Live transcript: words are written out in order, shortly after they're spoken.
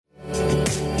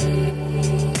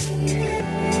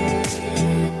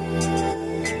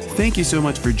Thank you so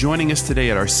much for joining us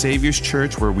today at our Savior's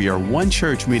Church, where we are one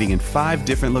church meeting in 5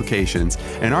 different locations.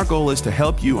 And our goal is to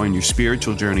help you on your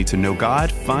spiritual journey to know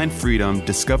God, find freedom,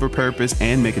 discover purpose,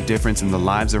 and make a difference in the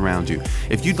lives around you.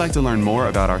 If you'd like to learn more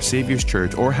about our Savior's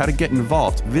Church or how to get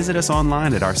involved, visit us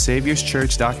online at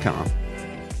oursaviorschurch.com.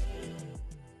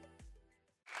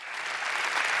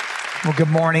 Well, good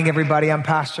morning, everybody. I'm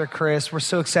Pastor Chris. We're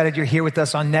so excited you're here with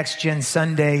us on Next Gen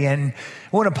Sunday. And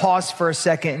I want to pause for a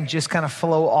second and just kind of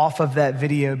flow off of that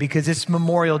video because it's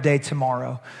Memorial Day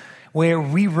tomorrow, where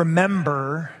we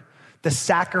remember the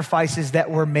sacrifices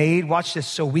that were made. Watch this,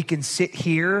 so we can sit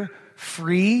here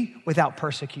free without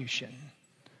persecution.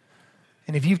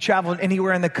 And if you've traveled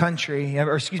anywhere in the country,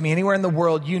 anywhere in the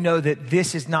world, you know that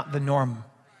this is not the norm.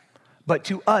 But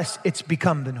to us, it's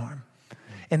become the norm.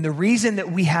 And the reason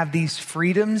that we have these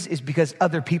freedoms is because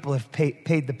other people have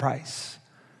paid the price.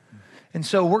 And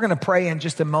so we're going to pray in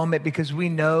just a moment because we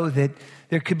know that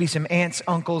there could be some aunts,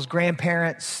 uncles,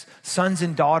 grandparents, sons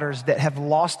and daughters that have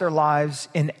lost their lives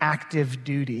in active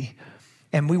duty.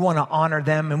 And we want to honor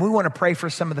them, and we want to pray for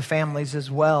some of the families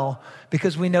as well,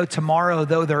 because we know tomorrow,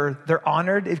 though they're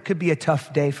honored, it could be a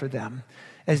tough day for them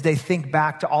as they think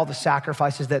back to all the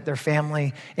sacrifices that their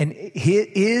family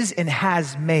is and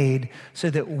has made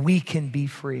so that we can be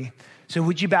free. So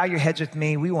would you bow your heads with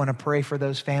me? We want to pray for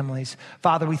those families.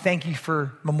 Father, we thank you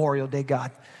for Memorial Day,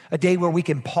 God, a day where we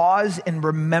can pause and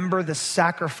remember the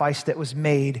sacrifice that was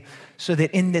made so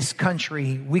that in this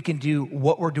country, we can do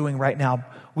what we're doing right now.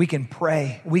 We can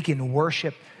pray, we can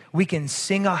worship, we can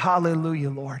sing a hallelujah,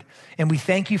 Lord. And we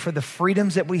thank you for the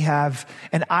freedoms that we have.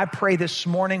 And I pray this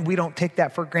morning, we don't take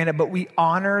that for granted, but we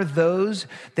honor those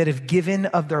that have given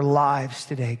of their lives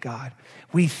today, God.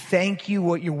 We thank you,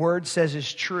 what your word says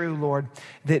is true, Lord,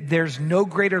 that there's no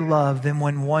greater love than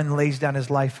when one lays down his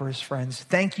life for his friends.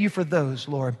 Thank you for those,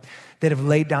 Lord, that have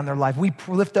laid down their life. We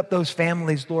lift up those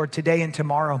families, Lord, today and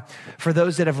tomorrow, for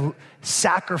those that have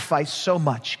sacrificed so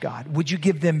much, God. Would you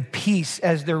give them peace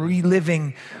as they're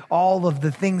reliving all of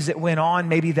the things that went on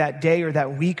maybe that day or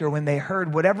that week or when they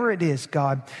heard, whatever it is,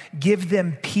 God, give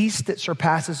them peace that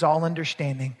surpasses all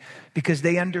understanding because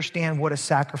they understand what a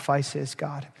sacrifice is,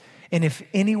 God. And if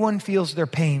anyone feels their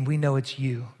pain, we know it's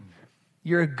you.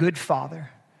 You're a good Father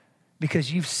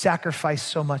because you've sacrificed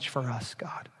so much for us,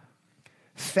 God.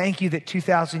 Thank you that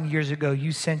 2,000 years ago,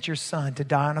 you sent your son to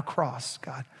die on a cross,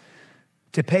 God,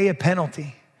 to pay a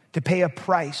penalty, to pay a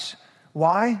price.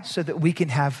 Why? So that we can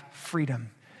have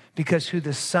freedom. Because who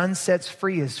the Son sets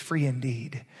free is free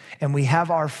indeed. And we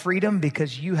have our freedom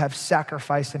because you have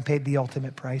sacrificed and paid the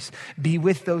ultimate price. Be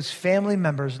with those family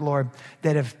members, Lord,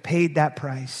 that have paid that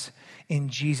price. In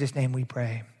Jesus' name we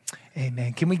pray.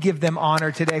 Amen. Can we give them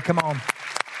honor today? Come on.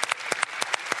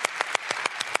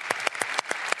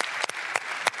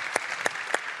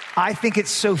 I think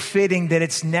it's so fitting that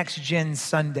it's Next Gen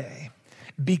Sunday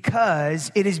because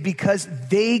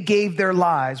they gave their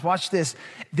lives, watch this,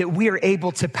 that we are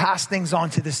able to pass things on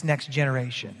to this next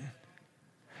generation.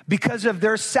 Because of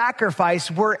their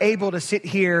sacrifice, we're able to sit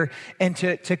here and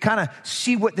to kind of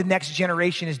see what the next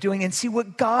generation is doing and see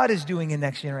what God is doing in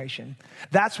next generation.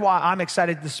 That's why I'm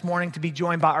excited this morning to be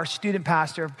joined by our student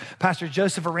pastor, Pastor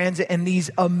Joseph Aranza, and these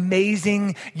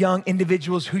amazing young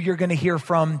individuals who you're going to hear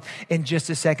from in just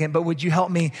a second. But would you help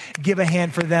me give a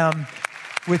hand for them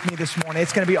with me this morning?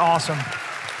 It's going to be awesome.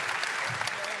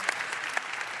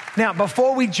 Now,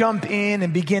 before we jump in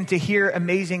and begin to hear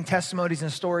amazing testimonies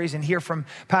and stories and hear from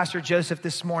Pastor Joseph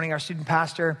this morning, our student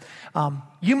pastor,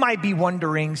 you might be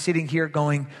wondering, sitting here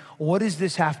going, what does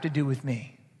this have to do with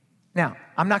me? Now,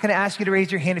 I'm not going to ask you to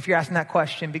raise your hand if you're asking that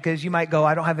question because you might go,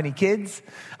 I don't have any kids.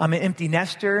 I'm an empty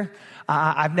nester.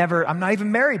 I'm not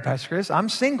even married, Pastor Chris. I'm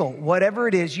single. Whatever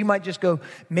it is, you might just go,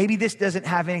 maybe this doesn't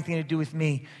have anything to do with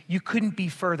me. You couldn't be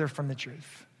further from the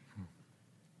truth.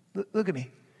 Look at me.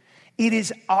 It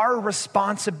is our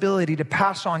responsibility to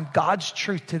pass on God's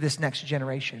truth to this next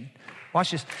generation.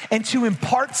 Watch this. And to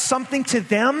impart something to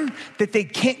them that they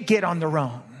can't get on their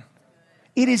own.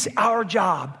 It is our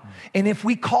job. And if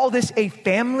we call this a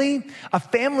family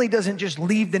doesn't just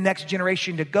leave the next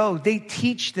generation to go. They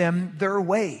teach them their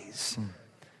ways.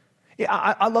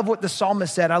 I love what the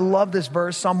psalmist said. I love this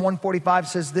verse. Psalm 145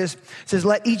 says this. It says,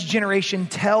 let each generation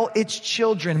tell its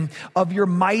children of your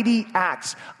mighty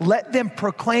acts. Let them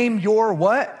proclaim your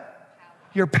what?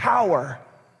 Your power.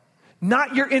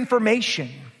 Not your information.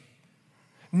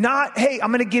 Not, hey,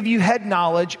 I'm going to give you head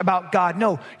knowledge about God.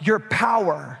 No, your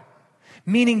power.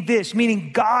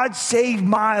 Meaning God saved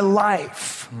my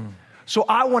life. So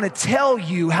I want to tell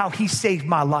you how he saved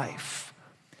my life.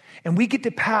 And we get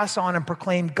to pass on and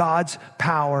proclaim God's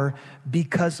power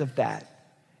because of that.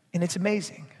 And it's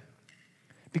amazing.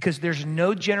 Because there's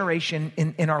no generation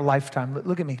in our lifetime,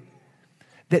 look at me,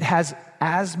 that has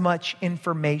as much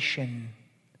information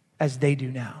as they do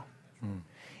now.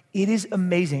 It is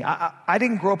amazing. I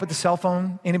didn't grow up with a cell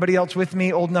phone. Anybody else with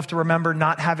me old enough to remember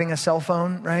not having a cell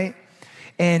phone, right?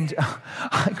 And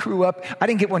I grew up, I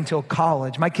didn't get one until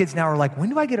college. My kids now are like, when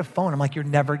do I get a phone? I'm like, you're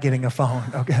never getting a phone,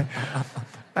 okay?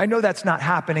 I know that's not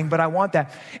happening, but I want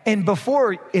that. And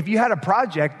before, if you had a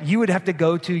project, you would have to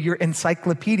go to your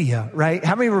encyclopedia, right?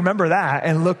 How many remember that?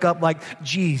 And look up like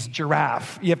G's,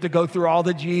 giraffe. You have to go through all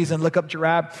the G's and look up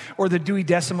giraffe. Or the Dewey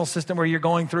Decimal System where you're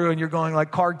going through and you're going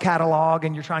like card catalog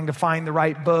and you're trying to find the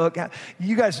right book.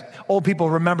 You guys, old people,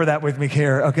 remember that with me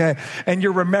here, okay? And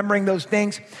you're remembering those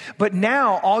things. But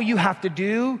now all you have to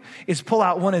do is pull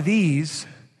out one of these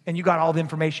and you got all the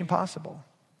information possible.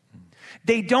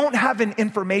 They don't have an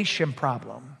information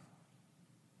problem.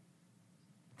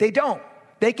 They don't.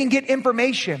 They can get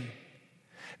information.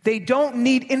 They don't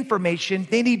need information.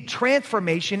 They need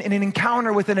transformation and an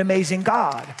encounter with an amazing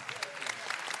God.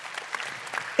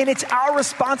 And it's our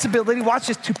responsibility, watch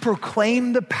this, to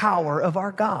proclaim the power of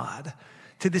our God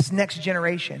to this next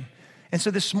generation. And so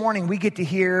this morning we get to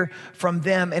hear from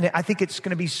them, and I think it's going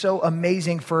to be so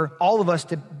amazing for all of us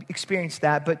to experience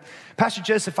that. But Pastor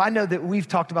Joseph, I know that we've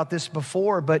talked about this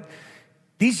before, but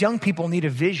these young people need a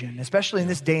vision, especially in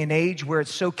this day and age where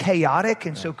it's so chaotic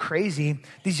and so crazy.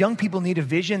 These young people need a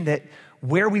vision that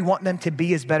where we want them to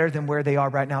be is better than where they are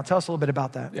right now. Tell us a little bit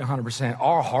about that. Yeah, 100%.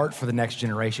 Our heart for the next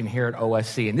generation here at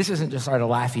OSC, and this isn't just our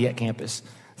Lafayette campus,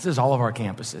 this is all of our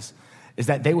campuses, is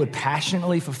that they would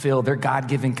passionately fulfill their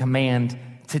God-given command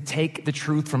to take the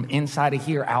truth from inside of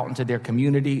here out into their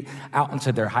community, out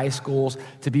into their high schools,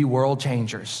 to be world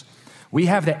changers. We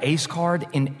have the ACE card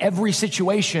in every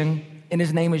situation, and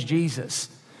his name is Jesus.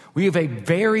 We have a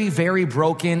very, very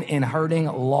broken and hurting,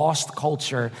 lost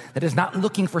culture that is not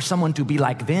looking for someone to be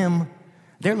like them.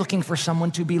 They're looking for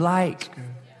someone to be like.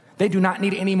 They do not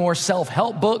need any more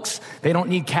self-help books. They don't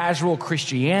need casual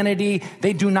Christianity.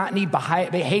 They do not need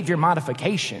behavior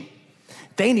modification.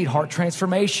 They need heart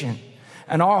transformation.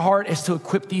 And our heart is to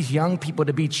equip these young people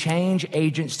to be change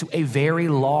agents to a very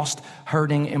lost,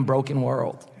 hurting, and broken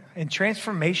world. And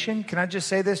transformation, can I just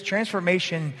say this?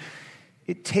 Transformation,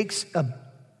 it takes a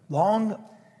long,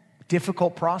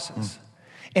 difficult process.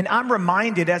 And I'm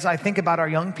reminded as I think about our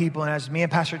young people, and as me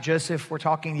and Pastor Joseph were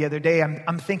talking the other day,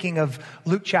 I'm thinking of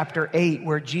Luke chapter 8,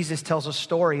 where Jesus tells a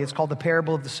story. It's called the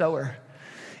parable of the sower.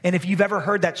 And if you've ever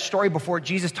heard that story before,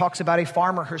 Jesus talks about a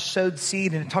farmer who sowed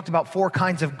seed, and it talked about 4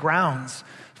 kinds of grounds,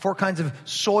 4 kinds of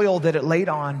soil that it laid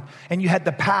on. And you had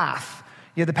the path.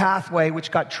 You had the pathway,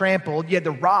 which got trampled. You had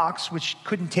the rocks, which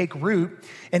couldn't take root.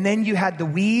 And then you had the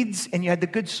weeds, and you had the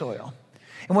good soil.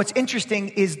 And what's interesting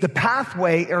is the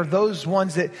pathway are those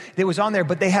ones that was on there,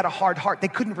 but they had a hard heart. They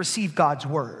couldn't receive God's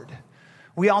word.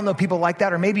 We all know people like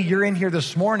that, or maybe you're in here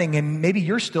this morning and maybe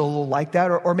you're still a little like that,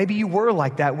 or maybe you were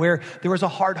like that, where there was a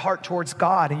hard heart towards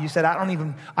God and you said,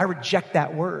 I reject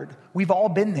that word. We've all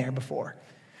been there before.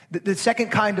 The second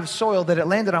kind of soil that it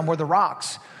landed on were the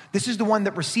rocks. This is the one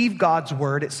that received God's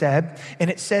word, it said, and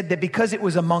it said that because it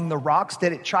was among the rocks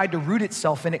that it tried to root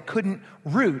itself and it couldn't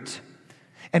root.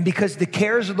 And because the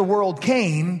cares of the world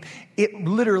came, it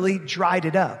literally dried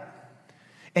it up.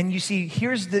 And you see,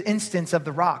 here's the instance of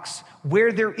the rocks.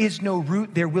 Where there is no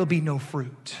root, there will be no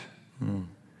fruit.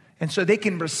 And so they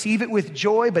can receive it with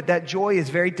joy, but that joy is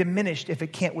very diminished if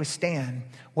it can't withstand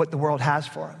what the world has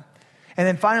for them. And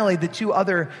then finally, the 2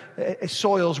 other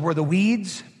soils were the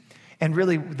weeds and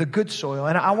really the good soil.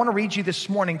 And I want to read you this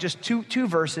morning just two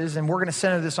verses, and we're going to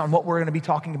center this on what we're going to be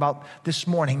talking about this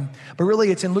morning. But really,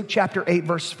 it's in Luke chapter 8,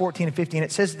 verses 14 and 15.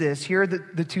 It says this. Here are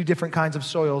the 2 different kinds of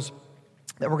soils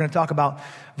that we're going to talk about.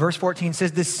 Verse 14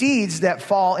 says, the seeds that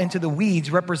fall into the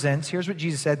weeds represents, here's what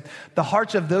Jesus said, the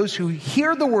hearts of those who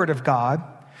hear the word of God,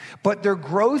 but their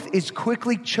growth is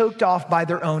quickly choked off by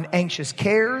their own anxious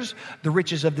cares, the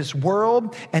riches of this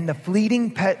world, and the fleeting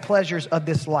pleasures of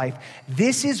this life.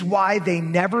 This is why they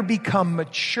never become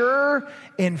mature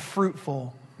and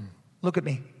fruitful. Look at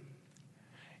me.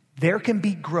 There can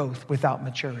be growth without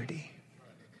maturity.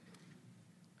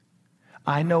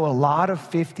 I know a lot of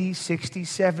 50, 60,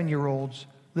 7-year-olds,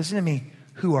 listen to me,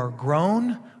 who are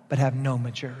grown but have no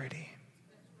maturity.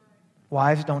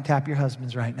 Wives, don't tap your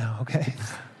husbands right now, okay?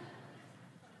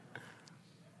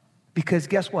 Because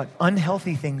guess what?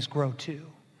 Unhealthy things grow too.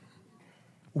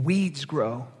 Weeds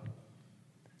grow.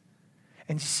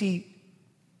 And see,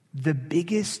 the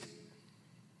biggest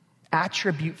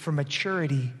attribute for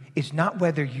maturity is not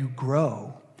whether you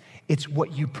grow, it's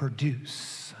what you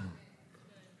produce.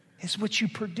 It's what you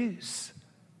produce.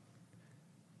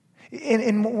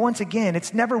 And once again,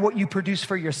 it's never what you produce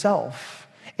for yourself.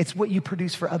 It's what you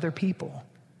produce for other people.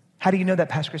 How do you know that,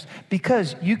 Pastor Chris?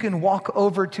 Because you can walk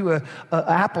over to an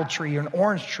apple tree or an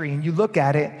orange tree and you look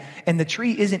at it and the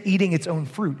tree isn't eating its own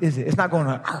fruit, is it? It's not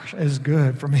going, it's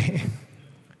good for me.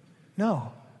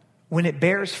 No. When it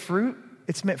bears fruit,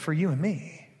 it's meant for you and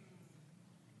me.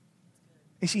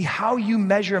 You see, how you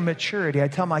measure maturity, I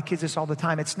tell my kids this all the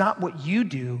time, it's not what you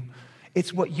do,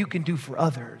 it's what you can do for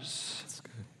others.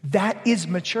 That is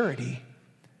maturity.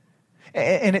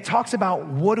 And it talks about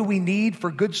what do we need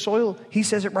for good soil? He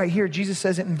says it right here. Jesus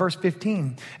says it in verse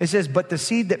 15. It says, but the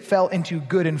seed that fell into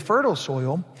good and fertile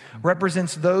soil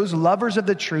represents those lovers of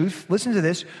the truth, listen to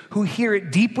this, who hear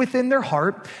it deep within their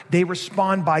heart. They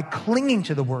respond by clinging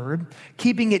to the word,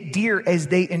 keeping it dear as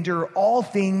they endure all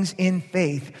things in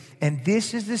faith. And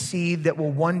this is the seed that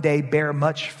will one day bear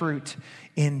much fruit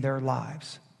in their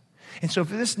lives. And so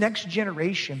for this next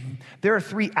generation, there are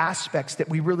 3 aspects that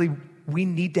we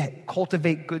need to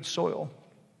cultivate good soil.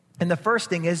 And the first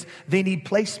thing is they need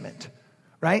placement,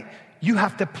 right? You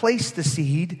have to place the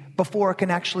seed before it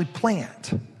can actually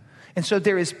plant. And so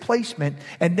there is placement.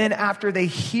 And then after they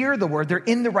hear the word, they're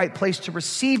in the right place to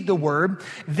receive the word.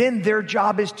 Then their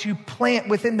job is to plant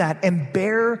within that and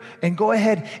bear and go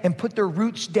ahead and put their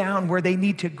roots down where they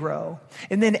need to grow.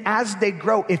 And then as they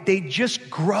grow, if they just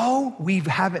grow, we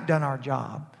haven't done our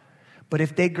job. But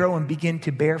if they grow and begin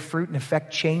to bear fruit and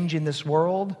affect change in this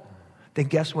world, then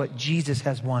guess what? Jesus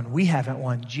has won. We haven't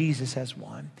won. Jesus has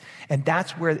won. And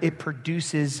that's where it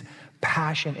produces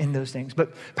passion in those things.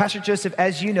 But Pastor Joseph,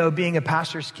 as you know, being a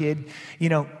pastor's kid,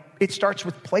 it starts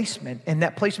with placement, and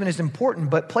that placement is important,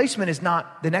 but placement is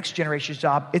not the next generation's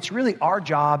job. It's really our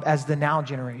job as the now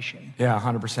generation. Yeah,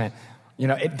 100%.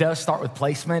 It does start with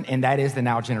placement, and that is the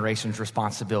now generation's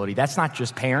responsibility. That's not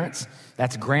just parents.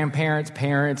 That's grandparents,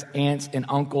 parents, aunts, and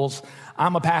uncles.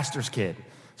 I'm a pastor's kid.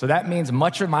 So that means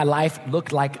much of my life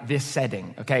looked like this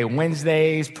setting, okay?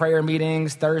 Wednesdays, prayer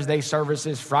meetings, Thursday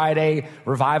services, Friday,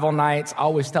 revival nights. I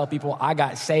always tell people I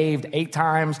got saved 8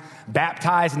 times,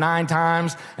 baptized 9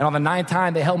 times, and on the 9th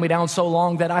time, they held me down so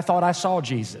long that I thought I saw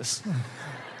Jesus.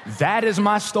 That is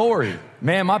my story.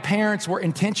 Man, my parents were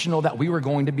intentional that we were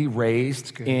going to be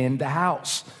raised in the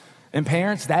house. And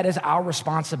parents, that is our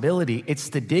responsibility. It's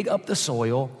to dig up the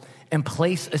soil and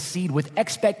place a seed with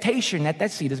expectation that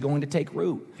that seed is going to take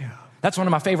root. Yeah. That's one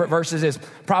of my favorite verses is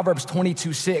Proverbs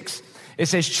 22:6. It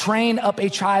says, train up a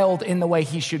child in the way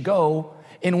he should go,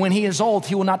 and when he is old,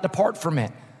 he will not depart from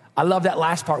it. I love that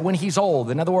last part, when he's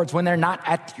old. In other words, when they're not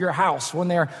at your house, when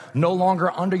they're no longer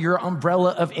under your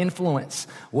umbrella of influence.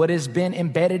 What has been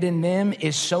embedded in them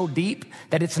is so deep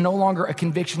that it's no longer a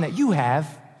conviction that you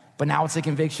have, but now it's a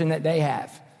conviction that they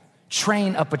have.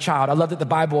 Train up a child. I love that the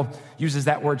Bible uses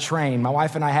that word train. My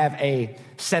wife and I have a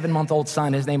 7-month-old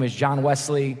son. His name is John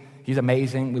Wesley. He's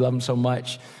amazing. We love him so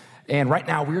much. And right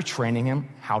now we're training him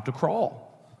how to crawl.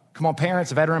 Come on,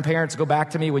 parents, veteran parents, go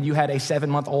back to me when you had a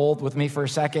 7-month-old with me for a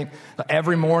second.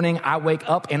 Every morning I wake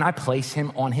up and I place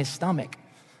him on his stomach.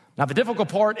 Now the difficult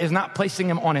part is not placing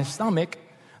him on his stomach.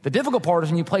 The difficult part is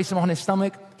when you place him on his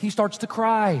stomach, he starts to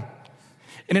cry.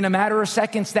 And in a matter of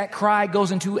seconds, that cry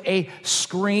goes into a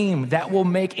scream that will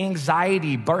make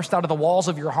anxiety burst out of the walls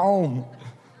of your home.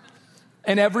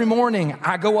 And every morning,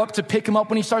 I go up to pick him up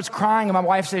when he starts crying, and my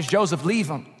wife says, Joseph, leave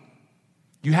him.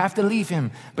 You have to leave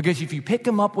him, because if you pick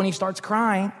him up when he starts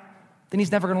crying, then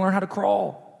he's never going to learn how to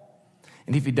crawl.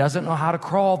 And if he doesn't know how to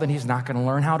crawl, then he's not going to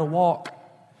learn how to walk.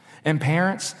 And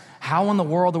parents, how in the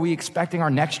world are we expecting our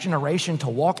next generation to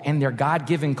walk in their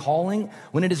God-given calling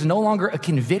when it is no longer a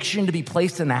conviction to be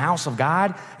placed in the house of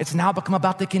God? It's now become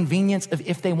about the convenience of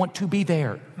if they want to be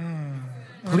there.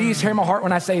 Please hear my heart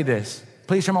when I say this.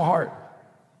 Please hear my heart.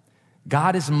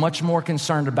 God is much more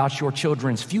concerned about your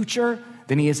children's future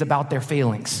than he is about their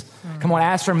feelings. Come on,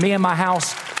 as for me and my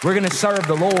house, we're going to serve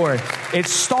the Lord. It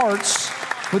starts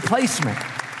with placement.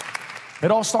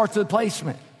 It all starts with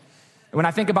placement. When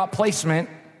I think about placement,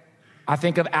 I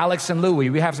think of Alex and Louie.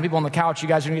 We have some people on the couch you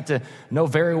guys are going to get to know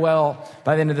very well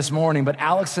by the end of this morning. But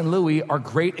Alex and Louie are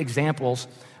great examples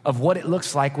of what it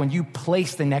looks like when you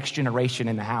place the next generation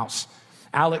in the house.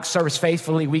 Alex serves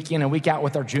faithfully week in and week out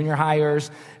with our junior hires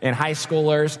and high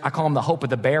schoolers. I call him the hope of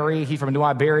the Berry. He's from New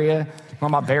Iberia. One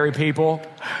of my Berry people.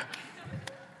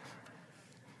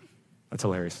 That's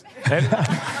hilarious.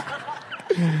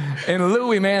 And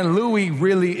Louie, man, Louie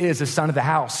really is a son of the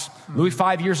house. Louie,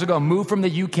 5 years ago, moved from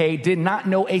the UK, did not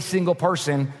know a single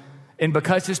person. And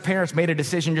because his parents made a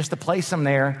decision just to place him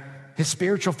there, his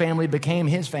spiritual family became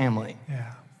his family.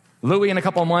 Yeah. Louie, in a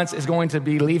couple of months, is going to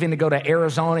be leaving to go to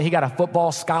Arizona. He got a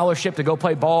football scholarship to go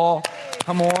play ball.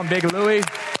 Come on, big Louie.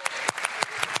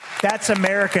 That's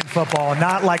American football,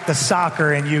 not like the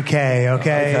soccer in UK,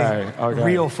 okay? Okay.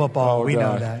 Real football, we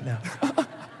know gosh. that. No.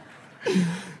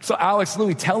 So Alex,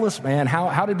 Louis, tell us, man,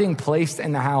 how did being placed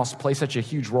in the house play such a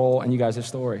huge role in you guys'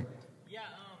 story? Yeah,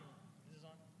 this is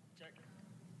on. Check.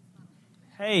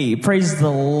 Hey, praise the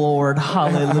Lord,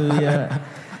 hallelujah.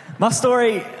 My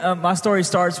story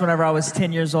starts whenever I was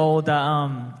 10 years old.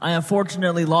 I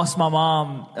unfortunately lost my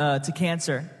mom to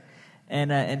cancer,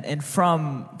 and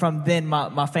from then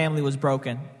my family was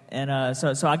broken, and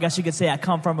so I guess you could say I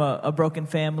come from a broken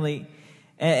family,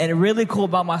 and really cool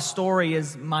about my story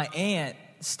is my aunt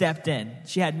stepped in.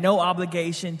 She had no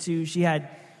obligation to.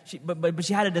 But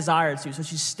she had a desire to, so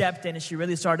she stepped in and she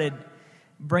really started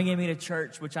bringing me to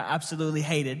church, which I absolutely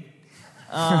hated.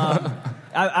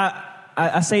 I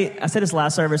said this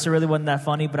last service, it really wasn't that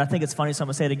funny, but I think it's funny, so I'm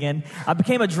going to say it again. I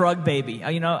became a drug baby.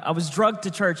 I was drugged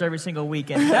to church every single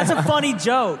weekend. That's a funny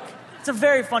joke. It's a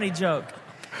very funny joke.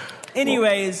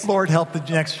 Anyways. Lord help the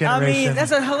next generation.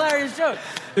 That's a hilarious joke.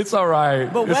 It's all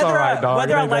right. But it's all right, dog.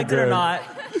 whether I liked it or not,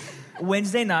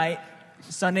 Wednesday night,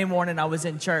 Sunday morning, I was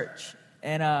in church.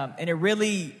 And it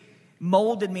really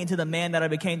molded me into the man that I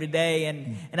became today.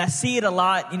 And I see it a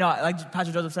lot. Like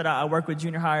Pastor Joseph said, I work with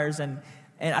junior hires, and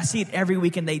I see it every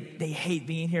week, and they hate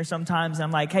being here sometimes. And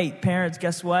I'm like, hey, parents,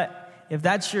 guess what? If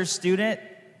that's your student,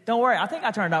 don't worry. I think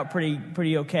I turned out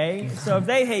pretty okay. So if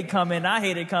they hate coming, I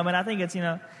hate it coming. I think it's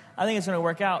going to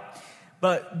work out.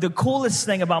 But the coolest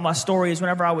thing about my story is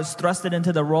whenever I was thrusted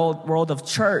into the world of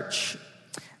church,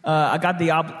 I got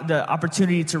the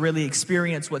opportunity to really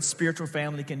experience what spiritual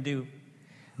family can do.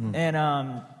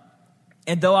 And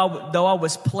though I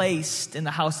was placed in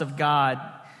the house of God,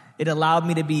 it allowed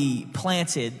me to be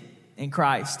planted in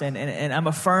Christ. And I'm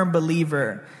a firm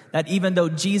believer that even though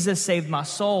Jesus saved my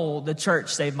soul, the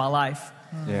church saved my life.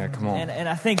 Yeah, come on. And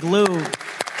I think Louis,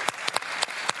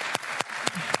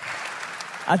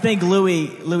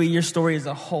 your story is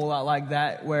a whole lot like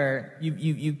that, where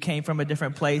you came from a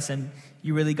different place and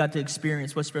you really got to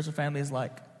experience what spiritual family is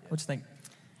like. What do you think?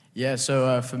 Yeah,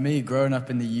 so for me, growing up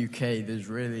in the UK, there's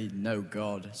really no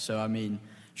God. So,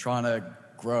 trying to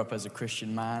grow up as a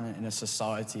Christian man in a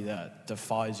society that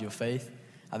defies your faith,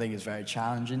 I think is very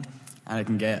challenging. And it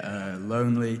can get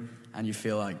lonely, and you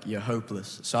feel like you're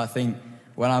hopeless. So I think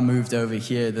when I moved over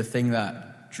here, the thing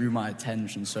that drew my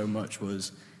attention so much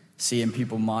was seeing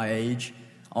people my age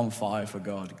on fire for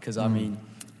God. Because, in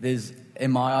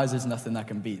my eyes, there's nothing that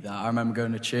can beat that. I remember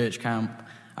going to church camp.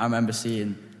 I remember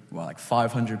seeing,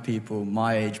 500 people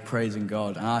my age praising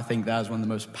God. And I think that was one of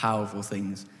the most powerful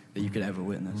things that you could ever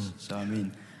witness. So,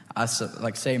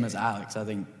 same as Alex, I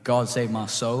think God saved my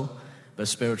soul, but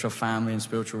spiritual family and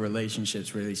spiritual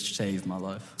relationships really saved my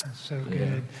life. That's so good.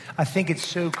 Yeah. I think it's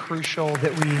so crucial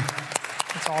that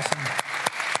it's awesome.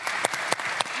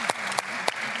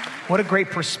 What a great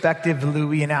perspective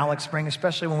Louis and Alex bring,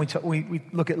 especially when we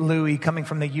look at Louis coming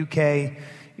from the UK.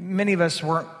 Many of us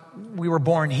we were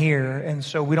born here, and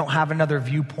so we don't have another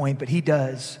viewpoint, but he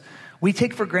does. We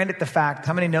take for granted the fact,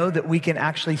 how many know that we can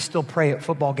actually still pray at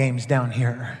football games down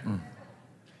here?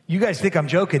 You guys think I'm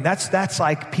joking. That's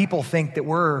like people think that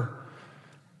we're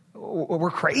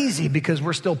crazy because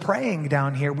we're still praying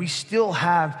down here. We still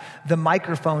have the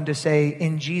microphone to say,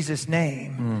 in Jesus'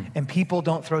 name, and people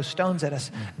don't throw stones at us.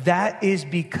 That is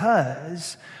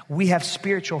because we have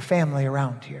spiritual family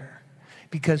around here.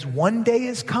 Because one day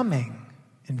is coming,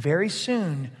 and very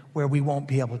soon, where we won't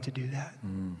be able to do that.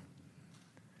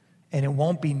 And it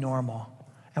won't be normal.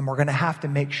 And we're going to have to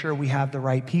make sure we have the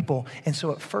right people. And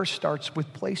so it first starts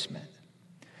with placement.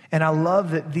 And I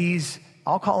love that these,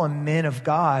 I'll call them men of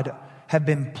God, have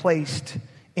been placed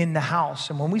in the house.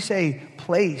 And when we say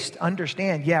placed,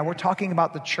 understand, we're talking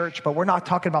about the church, but we're not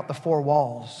talking about the four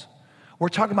walls. We're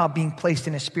talking about being placed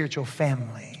in a spiritual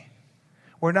family.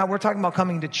 We're talking about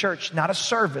coming to church, not a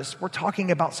service. We're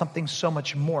talking about something so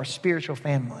much more, spiritual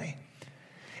family.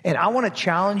 And I want to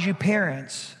challenge you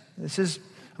parents. I'm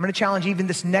going to challenge even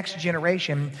this next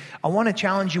generation. I want to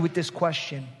challenge you with this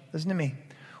question. Listen to me.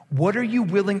 What are you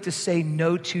willing to say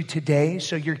no to today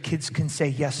so your kids can say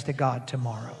yes to God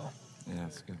tomorrow? Yeah,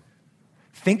 that's good.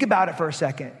 Think about it for a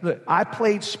second. Look, I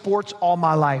played sports all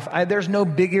my life. There's no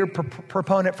bigger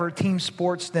proponent for team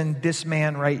sports than this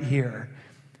man right here.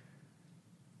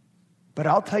 But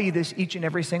I'll tell you this each and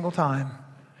every single time.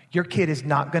 Your kid is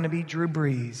not going to be Drew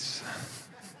Brees.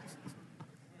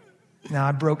 Now,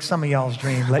 I broke some of y'all's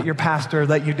dream. Let your pastor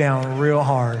let you down real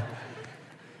hard.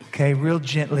 Okay, real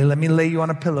gently. Let me lay you on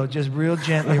a pillow, just real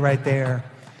gently right there.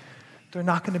 They're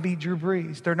not going to be Drew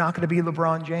Brees. They're not going to be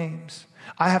LeBron James.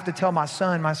 I have to tell my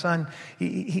son,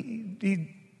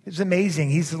 he It's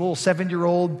amazing. He's a little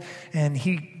 7-year-old, and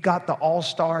he got the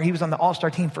all-star. He was on the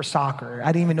all-star team for soccer. I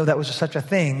didn't even know that was such a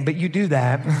thing, but you do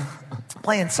that.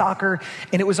 Playing soccer,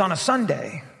 and it was on a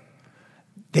Sunday.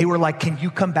 They were like, can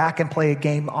you come back and play a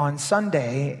game on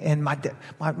Sunday? And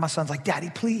my son's like,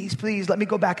 Daddy, please, let me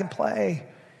go back and play.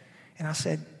 And I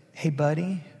said, hey,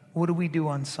 buddy, what do we do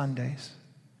on Sundays?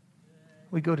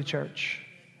 We go to church.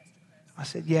 I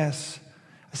said, yes.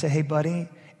 I said, hey, buddy,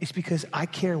 it's because I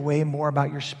care way more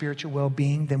about your spiritual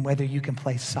well-being than whether you can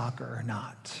play soccer or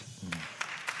not.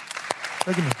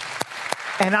 Look at me.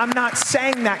 And I'm not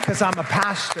saying that because I'm a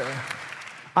pastor.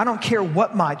 I don't care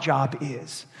what my job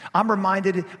is. I'm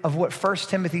reminded of what 1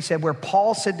 Timothy said, where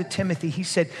Paul said to Timothy, he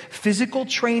said, physical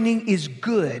training is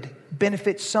good,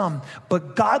 benefits some,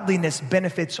 but godliness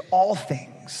benefits all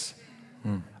things.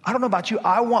 I don't know about you.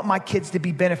 I want my kids to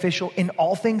be beneficial in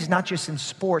all things, not just in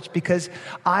sports, because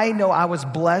I know I was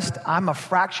blessed. I'm a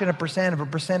fraction of a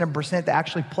percent to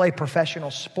actually play professional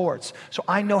sports. So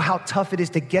I know how tough it is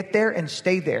to get there and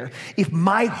stay there. If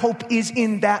my hope is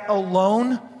in that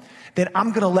alone, then I'm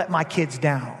going to let my kids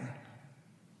down.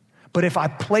 But if I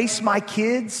place my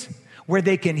kids where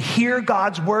they can hear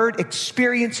God's word,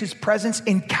 experience his presence,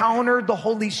 encounter the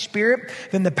Holy Spirit,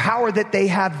 then the power that they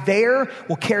have there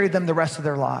will carry them the rest of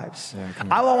their lives.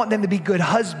 I want them to be good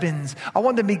husbands. I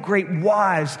want them to be great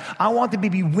wives. I want them to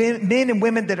be men and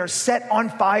women that are set on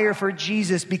fire for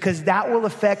Jesus, because that will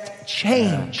affect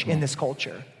change in this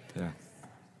culture.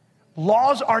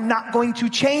 Laws are not going to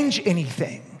change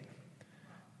anything,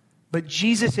 but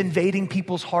Jesus invading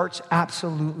people's hearts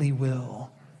absolutely will.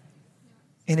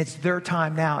 And it's their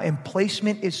time now. And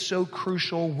placement is so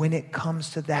crucial when it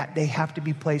comes to that. They have to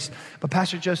be placed. But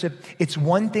Pastor Joseph, it's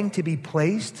one thing to be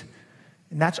placed,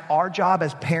 and that's our job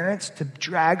as parents, to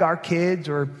drag our kids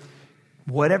or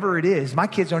whatever it is. My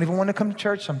kids don't even want to come to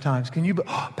church sometimes.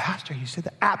 Pastor, you said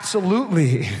that?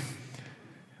 Absolutely.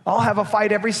 I'll have a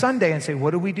fight every Sunday and say,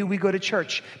 what do? We go to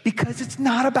church. Because it's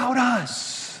not about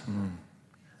us.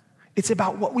 It's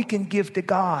about what we can give to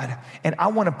God. And I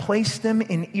want to place them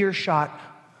in earshot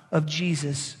of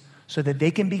Jesus so that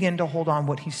they can begin to hold on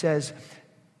what he says.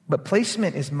 But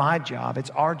placement is my job. It's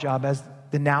our job as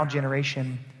the now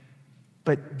generation.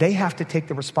 But they have to take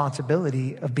the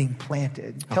responsibility of being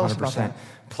planted. Tell 100%. Us about that.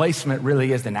 Placement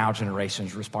really is the now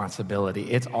generation's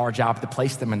responsibility. It's our job to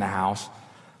place them in the house.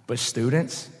 But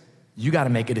students, you got to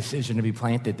make a decision to be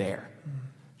planted there.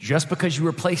 Just because you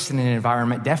were placed in an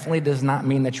environment definitely does not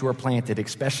mean that you were planted,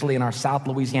 especially in our South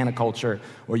Louisiana culture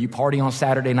where you party on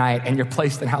Saturday night and you're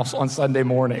placed in house on Sunday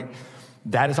morning.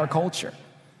 That is our culture.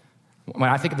 When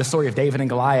I think of the story of David and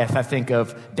Goliath, I think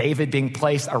of David being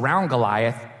placed around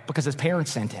Goliath because his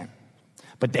parents sent him.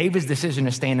 But David's decision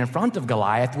to stand in front of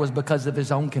Goliath was because of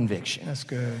his own conviction. That's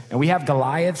good. And we have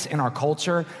Goliaths in our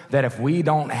culture that if we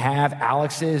don't have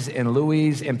Alexes and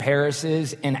Louis and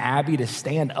Paris's and Abby to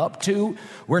stand up to,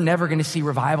 we're never going to see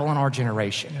revival in our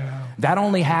generation. Yeah. That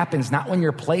only happens not when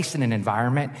you're placed in an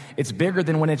environment. It's bigger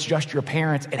than when it's just your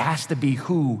parents. It has to be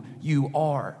who you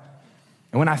are.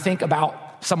 And when I think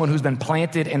about someone who's been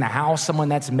planted in the house, someone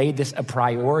that's made this a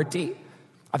priority,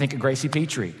 I think of Gracie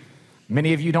Petrie.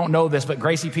 Many of you don't know this, but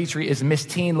Gracie Petrie is Miss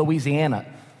Teen Louisiana.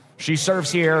 She serves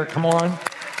here. Come on.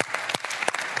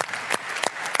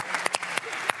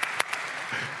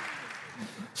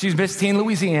 She's Miss Teen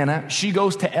Louisiana. She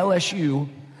goes to LSU,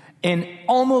 and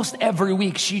almost every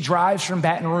week she drives from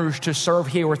Baton Rouge to serve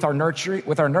here with our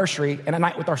nursery, and a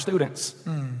night with our students.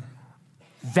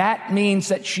 That means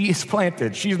that she is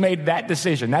planted. She's made that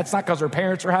decision. That's not because her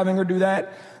parents are having her do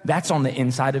that. That's on the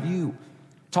inside of you.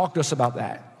 Talk to us about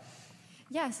that.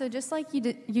 Yeah, so just like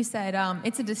you said,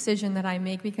 it's a decision that I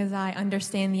make because I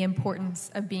understand the importance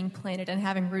of being planted and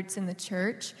having roots in the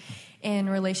church and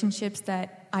relationships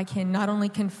that I can not only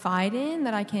confide in,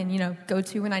 that I can, go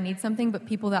to when I need something, but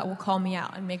people that will call me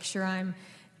out and make sure I'm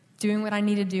doing what I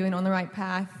need to do and on the right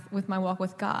path with my walk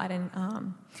with God.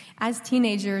 And as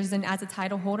teenagers and as a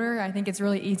title holder, I think it's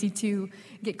really easy to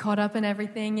get caught up in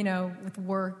everything, with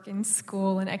work and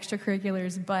school and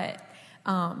extracurriculars, but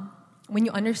when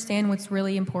you understand what's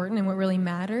really important and what really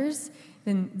matters,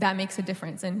 then that makes a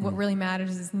difference. And what really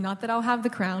matters is not that I'll have the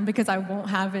crown, because I won't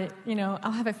have it,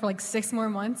 I'll have it for like 6 more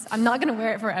months. I'm not going to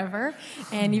wear it forever.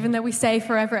 And even though we say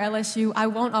forever LSU, I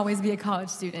won't always be a college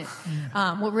student.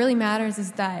 What really matters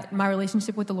is that my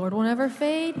relationship with the Lord will never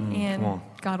fade, and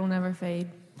God will never fade.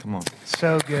 Come on.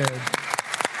 So good.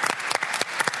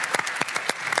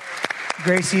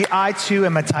 Gracie, I too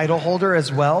am a title holder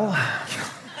as well.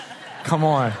 Come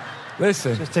on.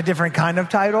 Listen. Just a different kind of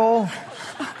title.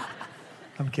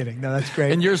 I'm kidding. No, that's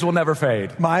great. And yours will never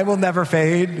fade. Mine will never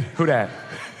fade. Who dat?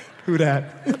 Who dat?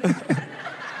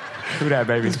 Who dat,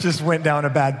 baby? This just went down a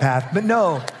bad path. But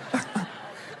no,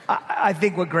 I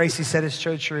think what Gracie said is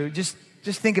so true. Just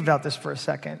think about this for a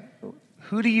second.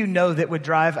 Who do you know that would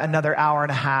drive another hour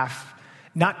and a half,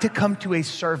 not to come to a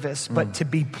service, but to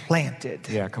be planted?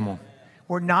 Yeah, come on.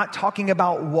 We're not talking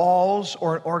about walls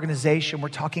or an organization. We're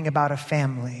talking about a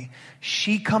family.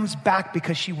 She comes back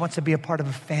because she wants to be a part of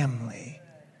a family.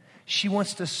 She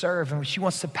wants to serve and she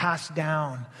wants to pass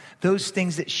down those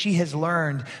things that she has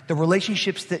learned, the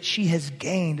relationships that she has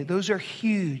gained. Those are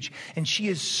huge. And she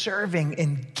is serving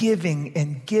and giving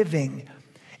and giving.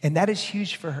 And that is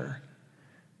huge for her.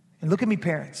 And look at me,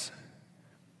 parents.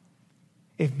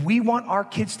 If we want our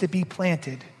kids to be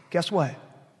planted, guess what?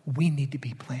 We need to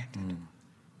be planted.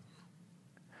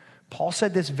 Paul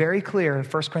said this very clear in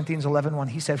 1 Corinthians 11:1.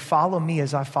 He said, follow me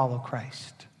as I follow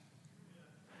Christ.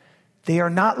 They are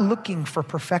not looking for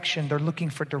perfection. They're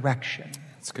looking for direction.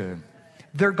 That's good.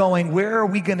 They're going, where are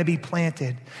we going to be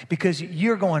planted? Because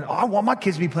you're going, I want my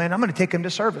kids to be planted. I'm going to take them to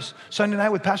service. Sunday night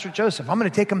with Pastor Joseph. I'm going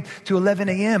to take them to 11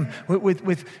 a.m.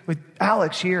 with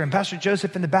Alex here and Pastor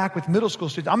Joseph in the back with middle school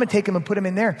students. I'm going to take them and put them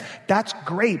in there. That's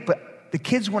great, but the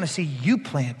kids want to see you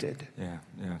planted.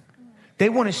 Yeah. They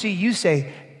want to see you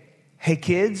say, hey,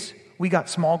 kids, we got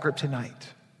small group tonight.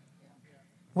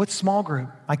 What's small group?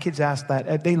 My kids ask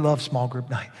that. They love small group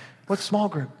night. What's small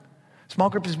group? Small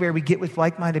group is where we get with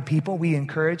like-minded people. We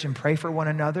encourage and pray for one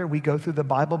another. We go through the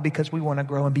Bible because we want to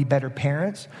grow and be better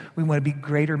parents. We want to be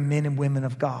greater men and women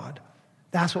of God.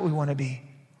 That's what we want to be.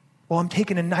 Well, I'm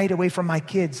taking a night away from my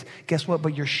kids. Guess what?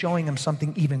 But you're showing them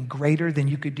something even greater than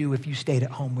you could do if you stayed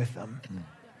at home with them.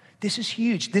 This is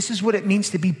huge. This is what it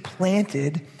means to be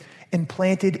planted and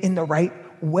planted in the right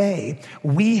way.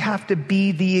 We have to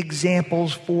be the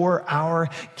examples for our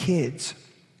kids.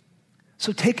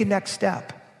 So take a next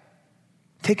step.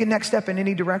 Take a next step in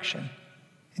any direction.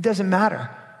 It doesn't matter.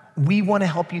 We want to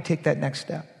help you take that next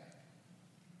step.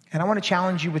 And I want to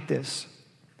challenge you with this.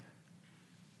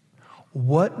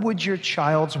 What would your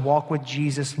child's walk with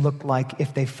Jesus look like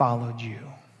if they followed you?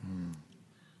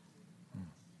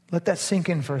 Let that sink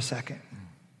in for a second.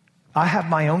 I have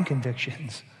my own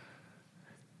convictions.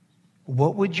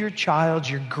 What would your child,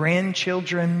 your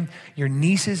grandchildren, your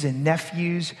nieces and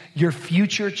nephews, your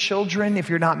future children, if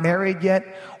you're not married yet,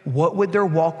 what would their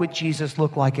walk with Jesus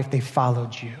look like if they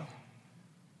followed you?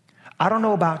 I don't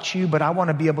know about you, but I want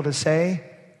to be able to say,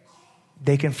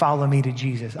 they can follow me to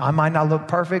Jesus. I might not look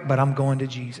perfect, but I'm going to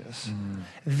Jesus.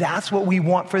 That's what we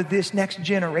want for this next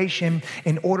generation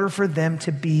in order for them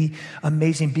to be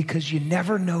amazing, because you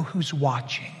never know who's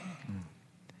watching.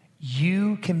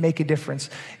 You can make a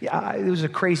difference. It was a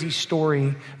crazy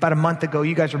story. About a month ago,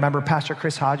 you guys remember Pastor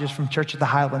Chris Hodges from Church of the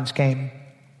Highlands came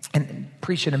and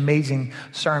preached an amazing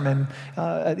sermon.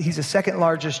 He's the second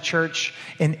largest church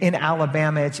in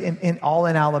Alabama. It's all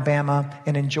in Alabama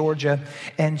and in Georgia.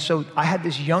 And so I had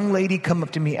this young lady come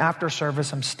up to me after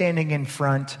service. I'm standing in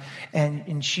front,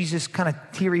 and she's just kind of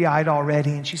teary-eyed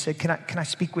already. And she said, can I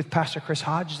speak with Pastor Chris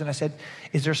Hodges? And I said,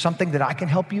 is there something that I can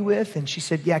help you with? And she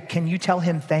said, yeah, can you tell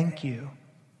him thank you?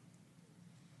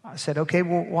 I said, okay,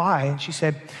 well, why? And she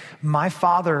said, my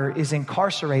father is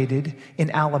incarcerated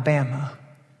in Alabama.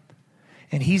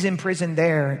 And he's in prison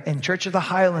there, and Church of the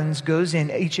Highlands goes in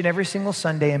each and every single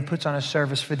Sunday and puts on a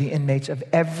service for the inmates of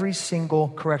every single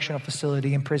correctional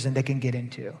facility and prison they can get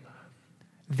into.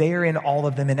 They're in all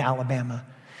of them in Alabama.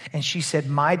 And she said,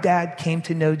 my dad came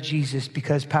to know Jesus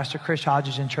because Pastor Chris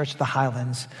Hodges in Church of the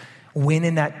Highlands went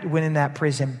in that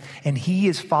prison, and he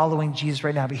is following Jesus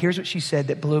right now. But here's what she said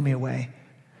that blew me away.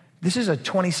 This is a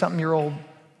 20-something-year-old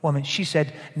woman. She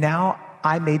said, now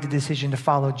I made the decision to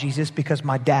follow Jesus because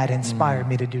my dad inspired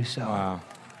me to do so. Wow.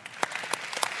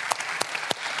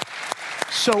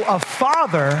 So a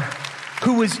father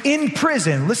who was in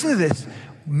prison, listen to this,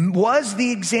 was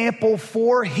the example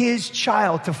for his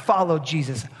child to follow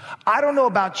Jesus. I don't know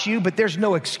about you, but there's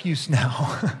no excuse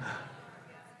now.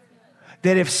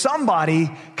 That if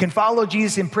somebody can follow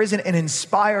Jesus in prison and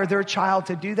inspire their child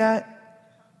to do that,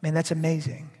 man, that's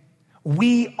amazing.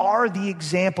 We are the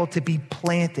example to be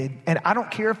planted. And I don't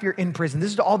care if you're in prison.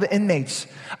 This is to all the inmates.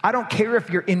 I don't care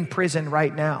if you're in prison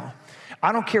right now.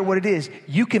 I don't care what it is.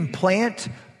 You can plant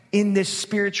in this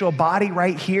spiritual body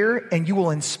right here, and you will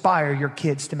inspire your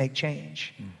kids to make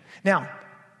change. Now,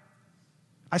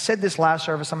 I said this last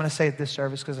service. I'm going to say it this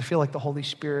service because I feel like the Holy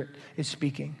Spirit is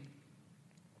speaking.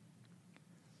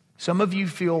 Some of you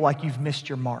feel like you've missed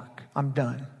your mark. I'm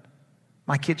done.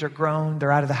 My kids are grown,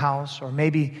 they're out of the house, or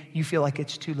maybe you feel like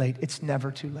it's too late. It's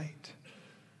never too late.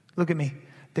 Look at me.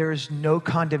 There is no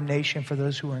condemnation for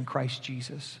those who are in Christ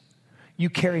Jesus. You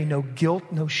carry no guilt,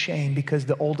 no shame, because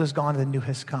the old is gone and the new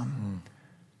has come.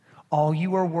 All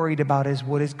you are worried about is,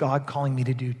 what is God calling me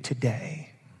to do today?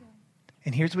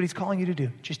 And here's what he's calling you to do.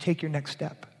 Just take your next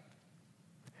step.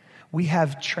 We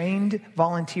have trained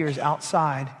volunteers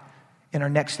outside in our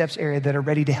Next Steps area that are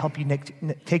ready to help you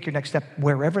take your next step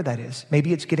wherever that is.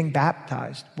 Maybe it's getting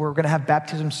baptized. We're going to have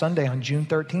Baptism Sunday on June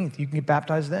 13th. You can get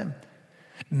baptized then.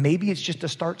 Maybe it's just to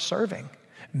start serving.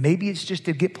 Maybe it's just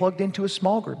to get plugged into a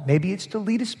small group. Maybe it's to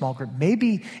lead a small group.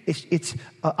 Maybe it's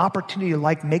an opportunity to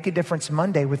like Make a Difference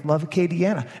Monday with Love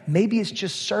Acadiana. Maybe it's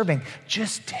just serving.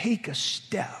 Just take a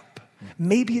step.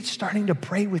 Maybe it's starting to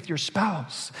pray with your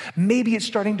spouse. Maybe it's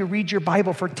starting to read your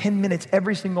Bible for 10 minutes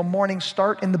every single morning.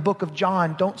 Start in the book of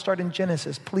John. Don't start in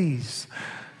Genesis, please.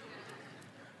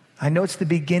 I know it's the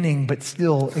beginning, but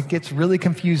still, it gets really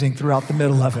confusing throughout the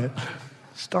middle of it.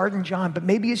 Start in John, but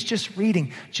maybe it's just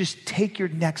reading. Just take your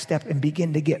next step and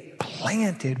begin to get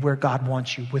planted where God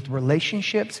wants you, with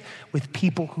relationships, with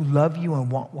people who love you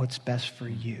and want what's best for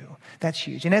you. That's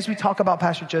huge. And as we talk about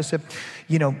Pastor Joseph,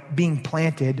 being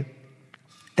planted,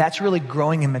 that's really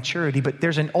growing in maturity, but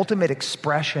there's an ultimate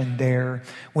expression there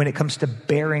when it comes to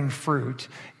bearing fruit,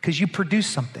 because you produce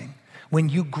something. When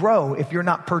you grow, if you're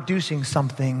not producing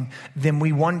something, then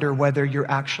we wonder whether your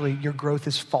growth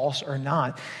is false or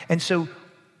not. And so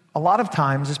a lot of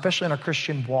times, especially in our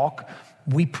Christian walk,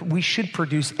 we should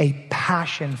produce a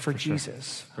passion for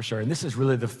Jesus. For sure. And this is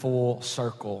really the full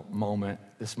circle moment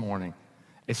this morning.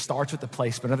 It starts with the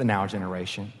placement of the now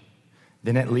generation.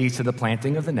 Then it leads to the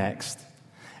planting of the next.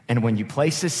 And when you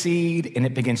place a seed and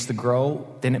it begins to grow,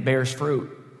 then it bears fruit.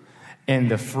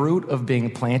 And the fruit of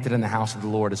being planted in the house of the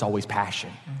Lord is always passion.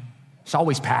 It's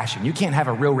always passion. You can't have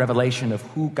a real revelation of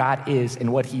who God is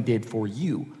and what he did for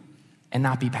you and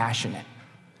not be passionate.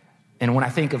 And when I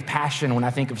think of passion, when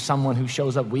I think of someone who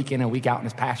shows up week in and week out and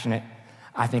is passionate,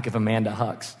 I think of Amanda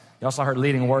Hucks. You also heard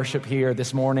leading worship here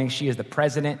this morning. She is the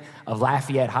president of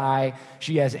Lafayette High.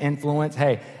 She has influence.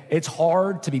 Hey, it's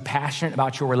hard to be passionate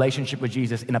about your relationship with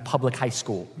Jesus in a public high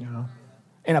school.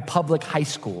 In a public high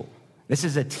school. This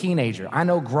is a teenager. I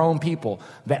know grown people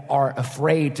that are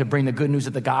afraid to bring the good news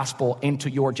of the gospel into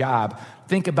your job.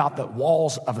 Think about the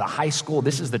walls of the high school.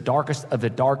 This is the darkest of the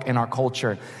dark in our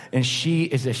culture. And she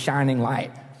is a shining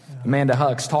light. Amanda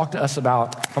Hucks, talk to us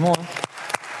about, come on.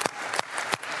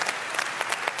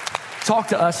 Talk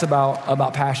to us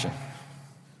about passion.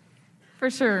 For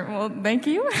sure. Well, thank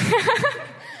you.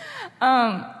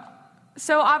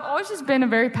 So I've always just been a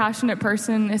very passionate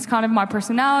person. It's kind of my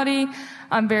personality.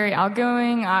 I'm very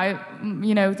outgoing.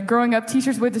 Growing up,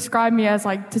 teachers would describe me as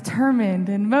like determined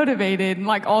and motivated and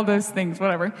like all those things,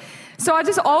 whatever. So I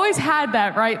just always had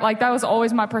that, right? Like that was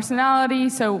always my personality,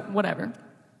 so whatever.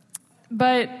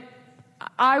 But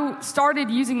I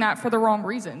started using that for the wrong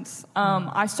reasons.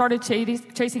 I started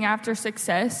chasing after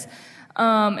success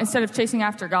instead of chasing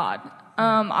after God.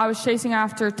 I was chasing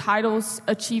after titles,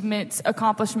 achievements,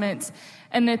 accomplishments,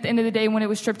 and at the end of the day, when it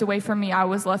was stripped away from me, I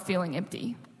was left feeling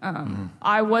empty.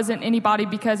 I wasn't anybody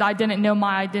because I didn't know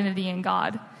my identity in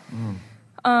God.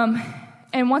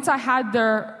 And once I had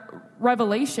the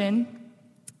revelation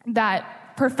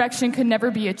that perfection could never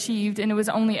be achieved and it was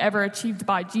only ever achieved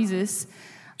by Jesus,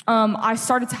 I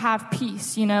started to have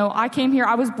peace. I came here,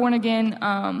 I was born again,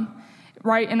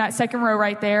 right in that second row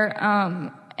right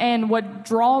there. And what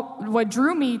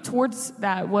drew me towards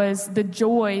that was the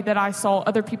joy that I saw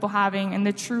other people having and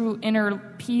the true inner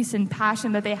peace and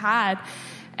passion that they had.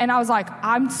 And I was like,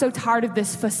 I'm so tired of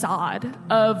this facade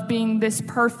of being this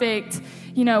perfect,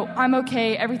 I'm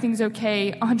okay, everything's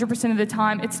okay 100% of the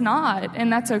time. It's not,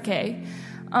 and that's okay.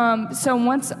 So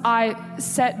once I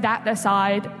set that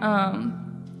aside,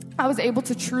 I was able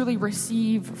to truly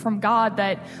receive from God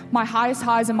that my highest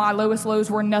highs and my lowest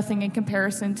lows were nothing in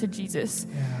comparison to Jesus.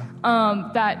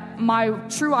 That my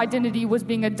true identity was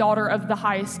being a daughter of the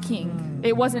highest King.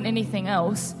 It wasn't anything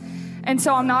else. And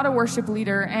so I'm not a worship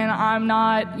leader, and I'm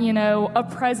not, a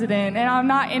president, and I'm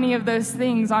not any of those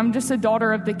things. I'm just a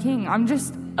daughter of the King. I'm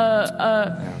just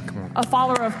a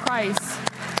follower of Christ.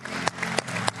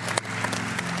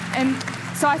 And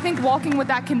so I think walking with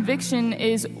that conviction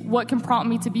is what can prompt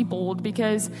me to be bold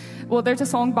because, there's a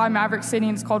song by Maverick City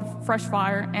and it's called Fresh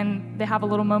Fire, and they have a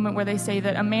little moment where they say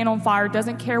that a man on fire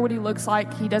doesn't care what he looks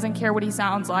like, he doesn't care what he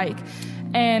sounds like.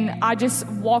 And I just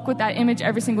walk with that image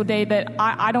every single day that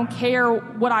I don't care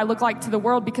what I look like to the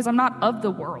world because I'm not of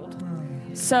the world.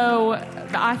 So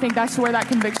I think that's where that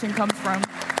conviction comes from.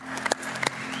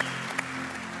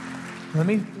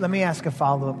 Let me ask a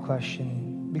follow-up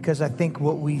question, because I think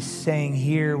what we're saying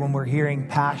here when we're hearing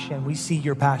passion, we see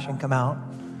your passion come out.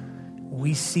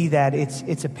 We see that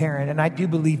it's apparent, and I do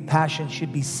believe passion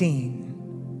should be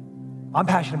seen. I'm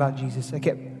passionate about Jesus.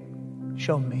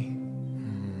 Show me.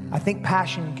 I think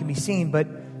passion can be seen, but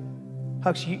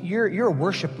Hux, you're a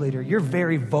worship leader. You're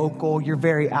very vocal. You're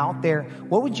very out there.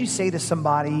 What would you say to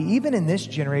somebody, even in this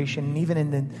generation, even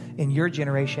in your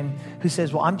generation, who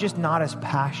says, "Well, I'm just not as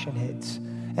passionate,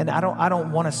 and I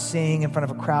don't want to sing in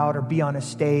front of a crowd or be on a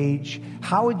stage"?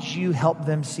 How would you help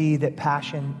them see that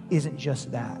passion isn't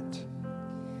just that?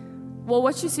 Well,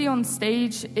 what you see on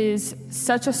stage is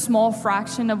such a small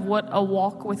fraction of what a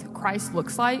walk with Christ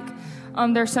looks like.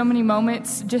 There's so many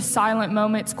moments, just silent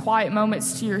moments, quiet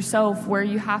moments to yourself where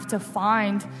you have to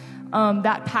find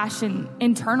that passion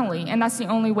internally. And that's the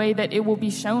only way that it will be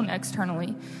shown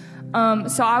externally.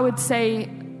 So I would say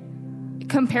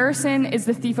comparison is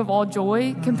the thief of all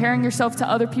joy. Comparing yourself to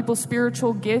other people's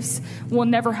spiritual gifts will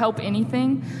never help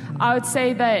anything. I would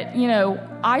say that,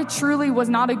 I truly was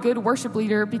not a good worship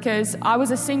leader because I was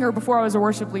a singer before I was a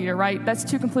worship leader, right? That's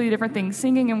two completely different things.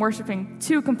 Singing and worshiping,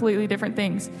 two completely different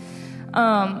things.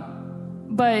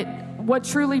 But what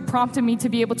truly prompted me to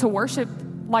be able to worship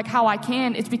like how I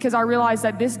can is because I realized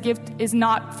that this gift is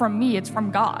not from me, it's from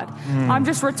God. I'm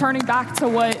just returning back to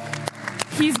what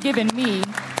He's given me.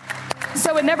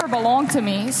 So it never belonged to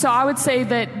me. So I would say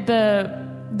that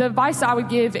the advice I would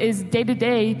give is day to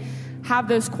day, have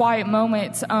those quiet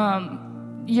moments.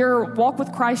 Your walk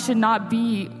with Christ should not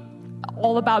be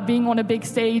all about being on a big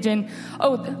stage. And,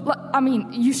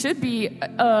 you should be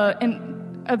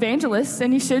an evangelist,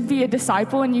 and you should be a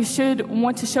disciple, and you should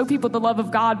want to show people the love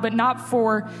of God, but not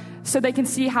so they can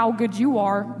see how good you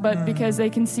are, but because they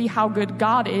can see how good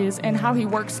God is and how He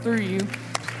works through you.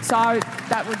 So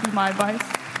that would be my advice.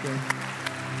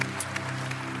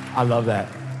 I love that.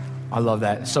 I love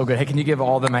that. So good. Hey, can you give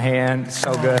all of them a hand?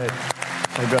 So good.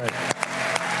 So good.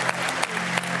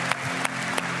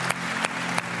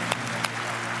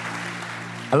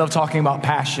 I love talking about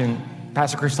passion.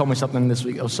 Pastor Chris told me something this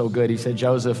week that was so good. He said,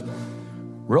 Joseph,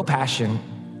 real passion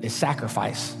is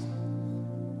sacrifice.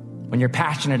 When you're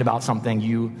passionate about something,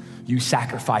 you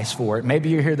sacrifice for it. Maybe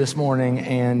you're here this morning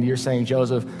and you're saying,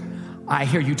 Joseph, I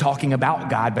hear you talking about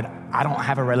God, but I don't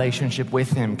have a relationship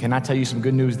with Him. Can I tell you some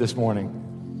good news this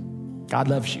morning? God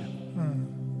loves you.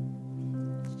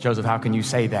 Joseph, how can you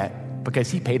say that?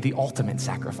 Because He paid the ultimate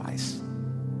sacrifice.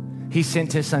 He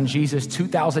sent His Son Jesus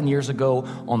 2,000 years ago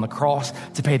on the cross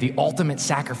to pay the ultimate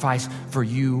sacrifice for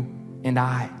you and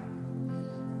I.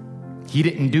 He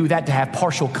didn't do that to have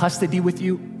partial custody with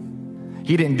you.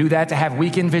 He didn't do that to have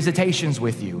weekend visitations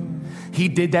with you. He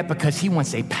did that because He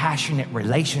wants a passionate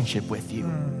relationship with you.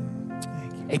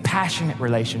 A passionate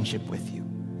relationship with you.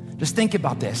 Just think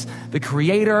about this. The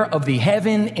creator of the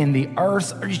heaven and the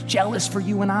earth is jealous for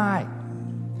you and I.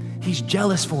 He's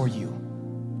jealous for you.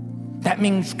 That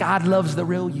means God loves the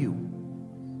real you,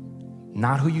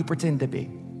 not who you pretend to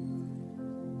be.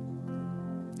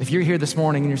 If you're here this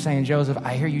morning and you're saying, Joseph,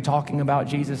 I hear you talking about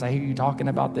Jesus. I hear you talking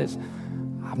about this.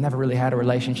 I've never really had a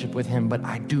relationship with Him, but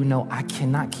I do know I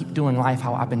cannot keep doing life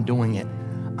how I've been doing it.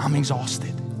 I'm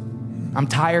exhausted. I'm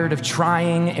tired of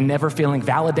trying and never feeling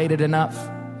validated enough.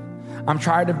 I'm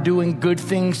tired of doing good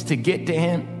things to get to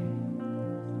Him.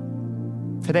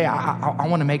 Today, I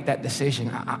want to make that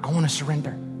decision. I want to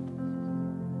surrender.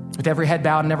 With every head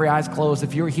bowed and every eyes closed,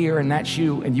 if you're here and that's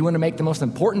you, and you want to make the most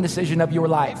important decision of your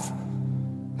life,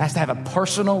 that's to have a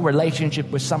personal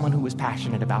relationship with someone who is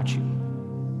passionate about you.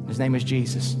 His name is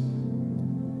Jesus.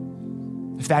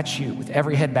 If that's you, with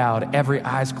every head bowed, every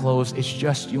eyes closed, it's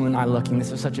just you and I looking.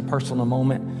 This is such a personal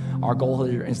moment. Our goal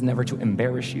here is never to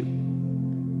embarrass you.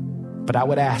 But I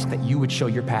would ask that you would show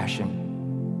your passion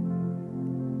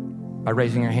by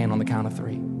raising your hand on the count of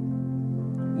 3.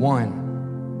 1,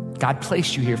 God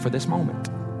placed you here for this moment.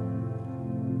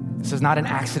 This is not an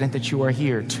accident that you are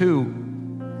here.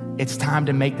 2, it's time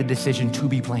to make the decision to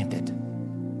be planted.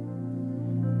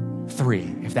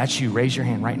 3, if that's you, raise your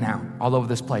hand right now, all over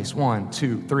this place. 1,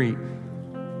 2, 3,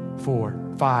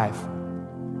 4, 5,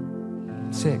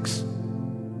 6.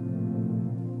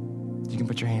 You can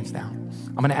put your hands down.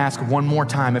 I'm going to ask one more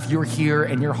time. If you're here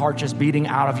and your heart just beating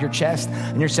out of your chest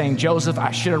and you're saying, Joseph,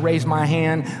 I should have raised my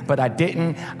hand, but I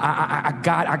didn't. I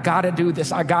got to do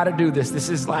this. I got to do this. This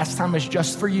is last time. It's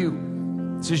just for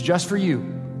you. This is just for you.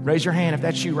 Raise your hand if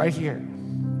that's you right here.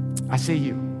 I see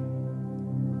you.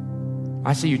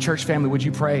 I see you. Church family, would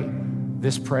you pray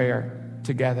this prayer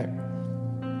together?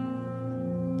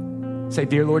 Say,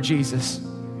 dear Lord Jesus,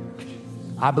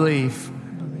 I believe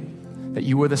that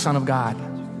you were the Son of God.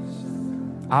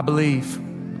 I believe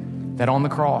that on the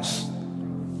cross,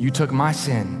 you took my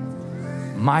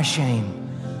sin, my shame,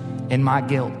 and my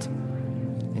guilt,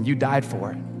 and you died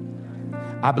for it.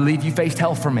 I believe you faced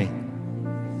hell for me,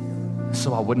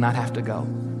 so I would not have to go.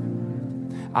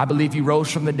 I believe you rose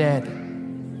from the dead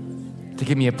to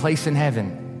give me a place in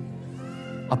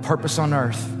heaven, a purpose on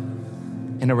earth,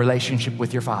 and a relationship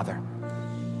with your Father.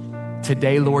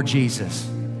 Today, Lord Jesus,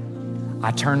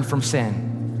 I turn from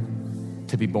sin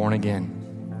to be born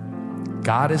again.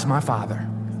 God is my Father.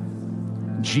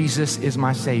 Jesus is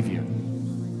my Savior.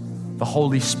 The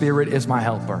Holy Spirit is my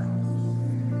helper.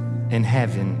 And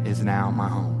heaven is now my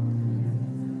home.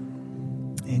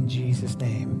 In Jesus'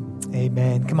 name,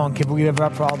 amen. Come on, can we give it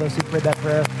up for all those who prayed that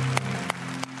prayer?